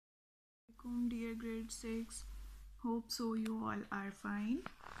Assalamualaikum dear grade 6. Hope so you all are fine.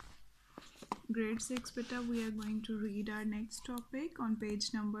 Grade 6 beta, we are going to read our next topic on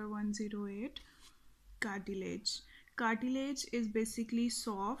page number 108, cartilage. Cartilage is basically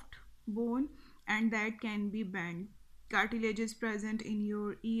soft bone and that can be bent. Cartilage is present in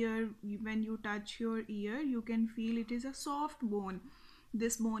your ear. When you touch your ear, you can feel it is a soft bone.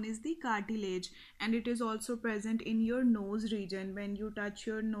 This bone is the cartilage, and it is also present in your nose region. When you touch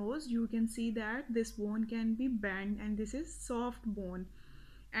your nose, you can see that this bone can be bent, and this is soft bone.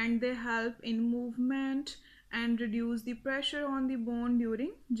 And they help in movement and reduce the pressure on the bone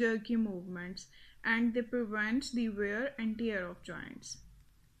during jerky movements, and they prevent the wear and tear of joints.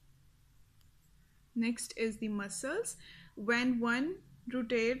 Next is the muscles. When one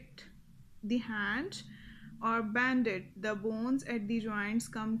rotate the hand or bend it, the bones at the joints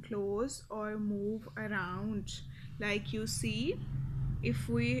come close or move around. Like you see, if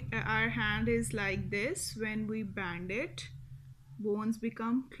our hand is like this, when we bend it, bones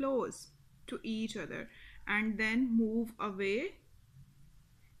become close to each other and then move away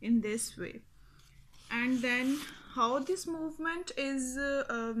in this way. And then how this movement is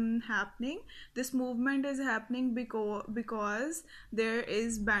happening, this movement is happening because there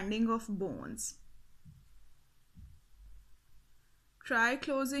is bending of bones. Try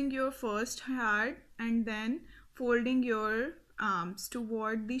closing your first hand and then folding your arms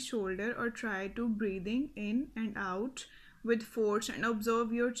toward the shoulder, or try to breathing in and out with force and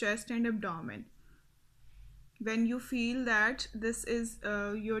observe your chest and abdomen. When you feel that this is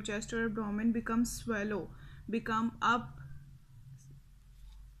your chest or abdomen become swallow, become up,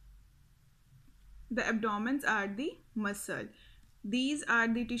 the abdomens are the muscle. These are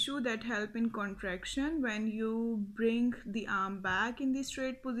the tissue that help in contraction. When you bring the arm back in the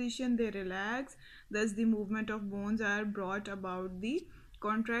straight position, they relax. Thus the movement of bones are brought about the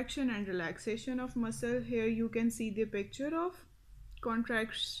contraction and relaxation of muscle. Here you can see the picture of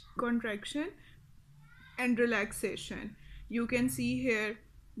contraction and relaxation. You can see here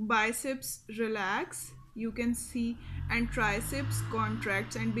biceps relax, you can see, and triceps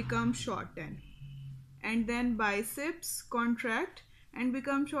contracts and become shortened, and then biceps contract and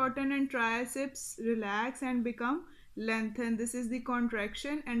become shortened, and triceps relax and become lengthened. This is the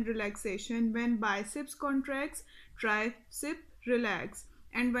contraction and relaxation. When biceps contracts, tricep relax,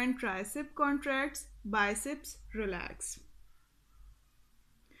 and when tricep contracts, biceps relax.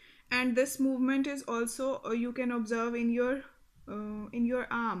 And this movement is also you can observe in your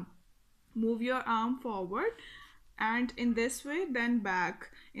arm. Move your arm forward and in this way, then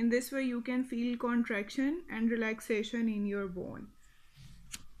back. In this way you can feel contraction and relaxation in your bone.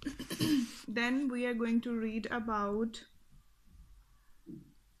 Then we are going to read about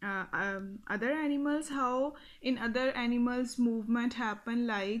other animals, how in other animals movement happen.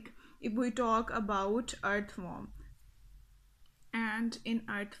 Like if we talk about earthworm, and in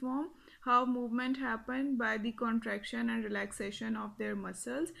earthworm, how movement happen by the contraction and relaxation of their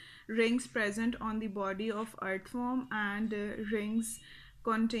muscles. Rings present on the body of earthworm, and rings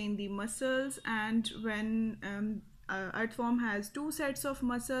contain the muscles. And when earthworm has two sets of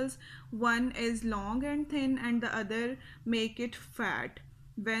muscles, one is long and thin and the other make it fat.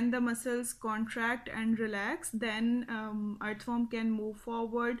 When the muscles contract and relax, then earthworm can move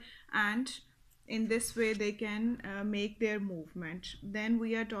forward, and in this way they can make their movement. Then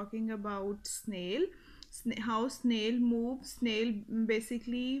we are talking about snail. How snail moves. Snail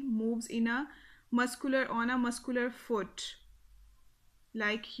basically moves in a on a muscular foot,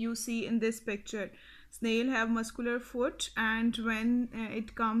 like you see in this picture. Snail have muscular foot, and when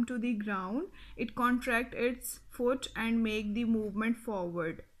it come to the ground, it contract its foot and make the movement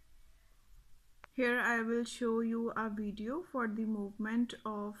forward. Here I will show you a video for the movement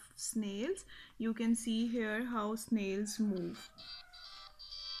of snails. You can see here how snails move.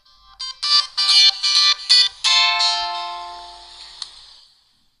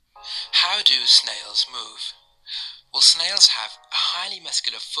 How do snails move? Well, snails have a highly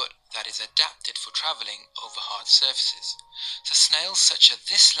muscular foot that is adapted for traveling over hard surfaces. So snails such as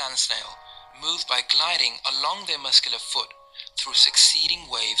this land snail move by gliding along their muscular foot through succeeding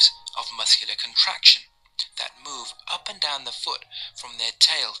waves of muscular contraction that move up and down the foot from their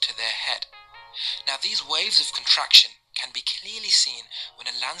tail to their head. Now these waves of contraction can be clearly seen when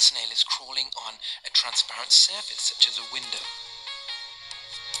a land snail is crawling on a transparent surface such as a window.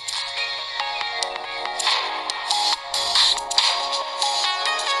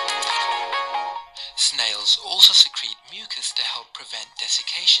 Snails also secrete mucus to help prevent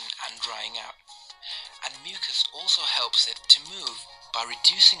desiccation and drying out. And mucus also helps it to move by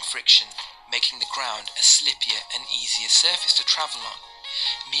reducing friction, making the ground a slippier and easier surface to travel on.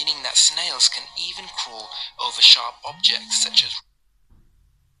 meaning that snails can even crawl over sharp objects such as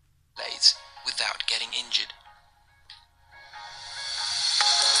blades without getting injured.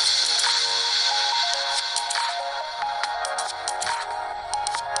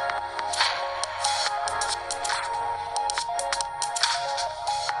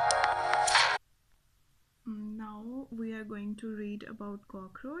 Now we are going to read about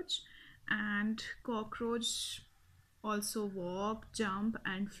cockroach. And cockroach also walk, jump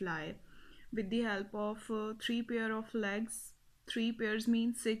and fly with the help of three pair of legs. Three pairs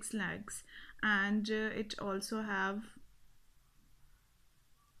means six legs, and it also have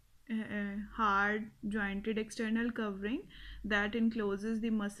a hard jointed external covering that encloses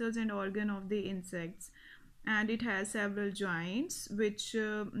the muscles and organ of the insects, and it has several joints which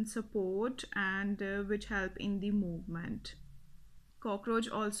support and which help in the movement. Cockroach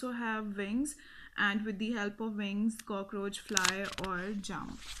also have wings, and with the help of wings cockroach fly or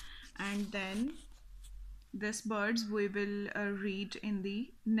jump. And then this birds we will read in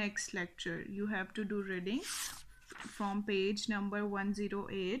the next lecture. You have to do reading from page number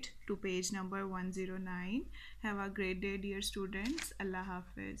 108 to page number 109. Have a great day, dear students. Allah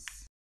Hafiz.